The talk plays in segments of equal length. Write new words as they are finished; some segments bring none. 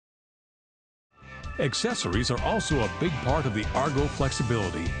Accessories are also a big part of the ARGO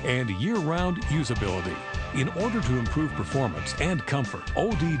flexibility and year-round usability. In order to improve performance and comfort,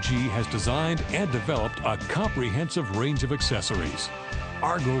 ODG has designed and developed a comprehensive range of accessories.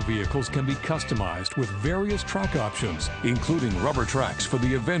 ARGO vehicles can be customized with various track options, including rubber tracks for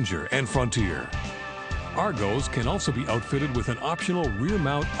the Avenger and Frontier. ARGOs can also be outfitted with an optional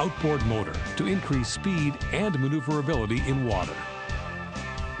rear-mount outboard motor to increase speed and maneuverability in water.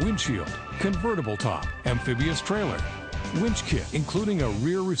 Windshield, convertible top, amphibious trailer, winch kit including a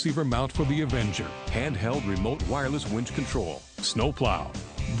rear receiver mount for the Avenger, handheld remote wireless winch control, snowplow,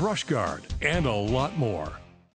 brush guard, and a lot more.